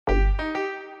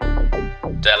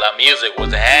Prod.DeLa music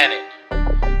was handed.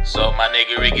 So my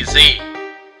nigga RickyC,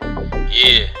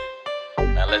 yeah.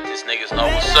 Now let these niggas know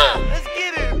what's up. Let's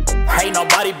get it. Ain't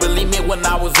nobody believe me when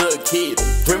I was a kid.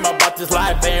 Dream about this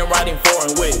life, ain't riding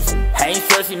foreign whips. Ain't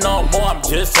stressing no more, I'm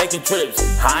just taking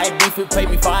trips. I ain't beefing, pay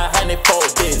me 500 for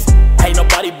this. Ain't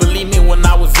nobody believe me when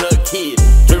I was a kid.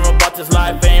 Dream about this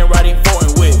life, ain't riding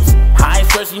foreign whips. I ain't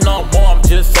stressing no more, I'm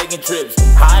just taking trips.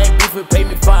 I ain't beefing, pay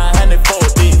me 500 for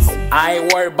this. I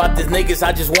ain't worried about these niggas,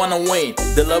 I just wanna win.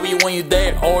 They love you when you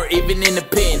there or even in the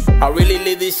pen. I really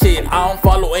live this shit, I don't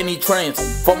follow any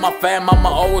trends. For my fam, I'ma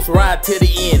always ride to the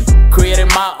end. Creating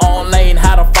my own lane,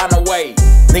 how to find a way.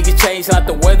 Niggas change like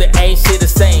the weather, ain't shit the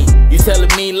same. You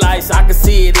telling me lies, I can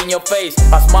see it in your face.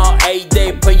 I smile every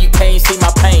day, but you can't see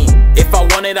my pain. If I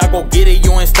want it, I go get it,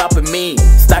 you ain't stopping me.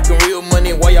 Stacking real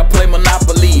money while y'all play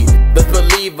Monopoly. Best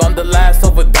believe I'm the last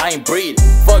of a dying breed.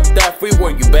 Fuck that free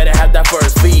work, you better have that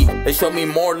first feed. They show me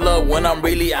more love when I'm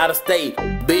really out of state.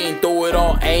 Being through it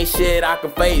all ain't shit I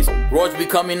can face. Roach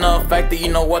becoming a factor, you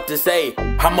know what to say.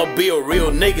 I'ma be a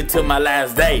real nigga till my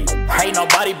last day. Ain't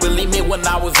nobody believe me when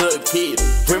I was a kid.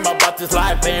 Dream about this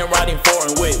life, ain't riding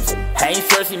foreign whips. Ain't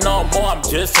stressing no more, I'm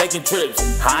just taking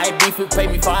trips. I ain't beefing, pay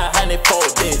me 500 for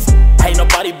this. Ain't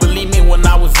nobody believe me when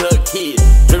I was a kid.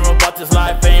 Dream about this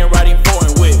life, ain't riding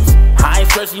foreign whips. I ain't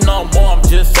stressing no more, I'm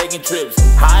just taking trips.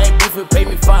 I ain't beefing, pay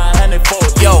me 500 for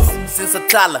this. Yo, since a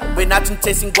toddler, been out and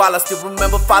chasing guala. Still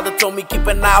remember father told me keep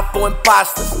an eye out for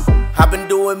imposters. I've been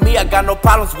doing me, I got no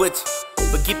problems with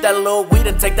you. But keep that little weed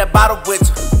and take that bottle with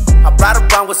you. I ride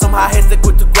around with some high heads that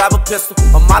quick to grab a pistol.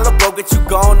 A mile bro, get you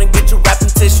gone and get you wrapped in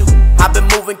tissue. I've been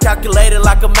moving calculated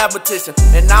like a mathematician.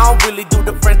 And I don't really do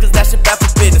the friends cause that shit bad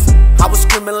for business. I was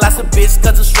screaming like a bitch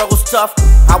cause the struggle's tough.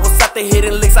 I was out there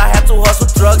hitting licks, I had to hustle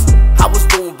drugs. I was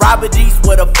doing robberies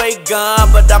with a fake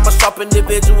gun. But I'm a sharp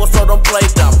individual, so don't play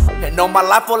dumb. And all my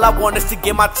life all I want is to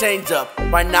get my change up.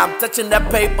 Right now I'm touching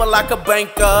that paper like a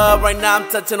banker. Right now I'm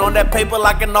touching on that paper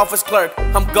like an office clerk.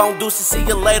 I'm gon' do shit, see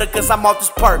you later cause I'm off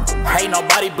this perk. Ain't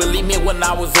nobody believe me when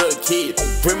I was a kid.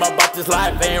 Dream about this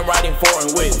life, ain't riding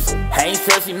foreign whips. Ain't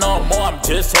stressing no more, I'm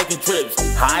just taking trips.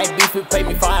 I ain't beefing, pay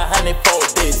me 500 for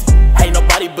this. Ain't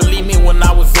nobody believe me when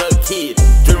I was a kid.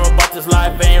 Dream about this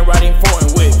life, ain't riding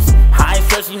foreign whips. I ain't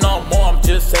stressing no more, I'm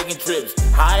just taking trips.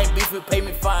 I ain't beefing, pay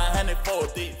me 500 for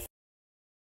this.